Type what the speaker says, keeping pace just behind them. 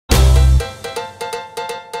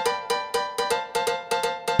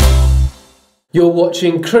You're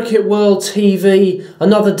watching Cricket World TV.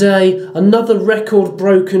 Another day, another record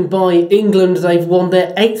broken by England. They've won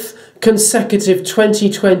their 8th consecutive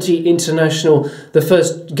Twenty20 International, the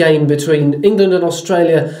first game between England and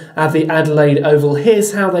Australia at the Adelaide Oval.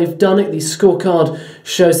 Here's how they've done it. The scorecard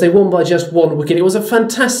shows they won by just 1 wicket. It was a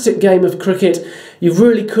fantastic game of cricket. You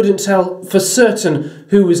really couldn't tell for certain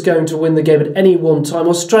who was going to win the game at any one time.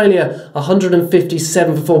 Australia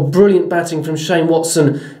 157 for 4, brilliant batting from Shane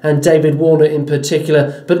Watson and David Warner in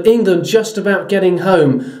particular. But England just about getting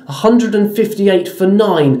home, 158 for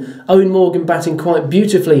 9. Owen Morgan batting quite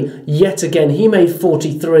beautifully yet again. He made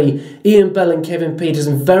 43. Ian Bell and Kevin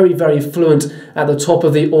Pietersen very, very fluent at the top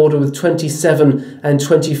of the order with 27 and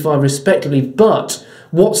 25 respectively. But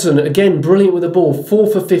Watson, again, brilliant with the ball,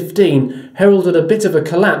 4 for 15, heralded a bit of a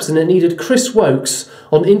collapse, and it needed Chris Woakes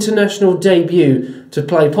on international debut to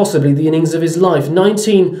play possibly the innings of his life.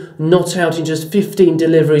 19 not out in just 15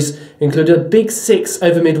 deliveries, included a big 6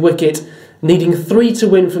 over mid-wicket, needing 3 to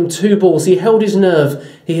win from 2 balls. He held his nerve.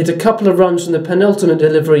 He hit a couple of runs from the penultimate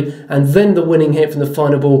delivery and then the winning hit from the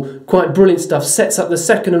final ball. Quite brilliant stuff. Sets up the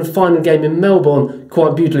second and final game in Melbourne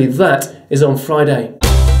quite beautifully. That is on Friday.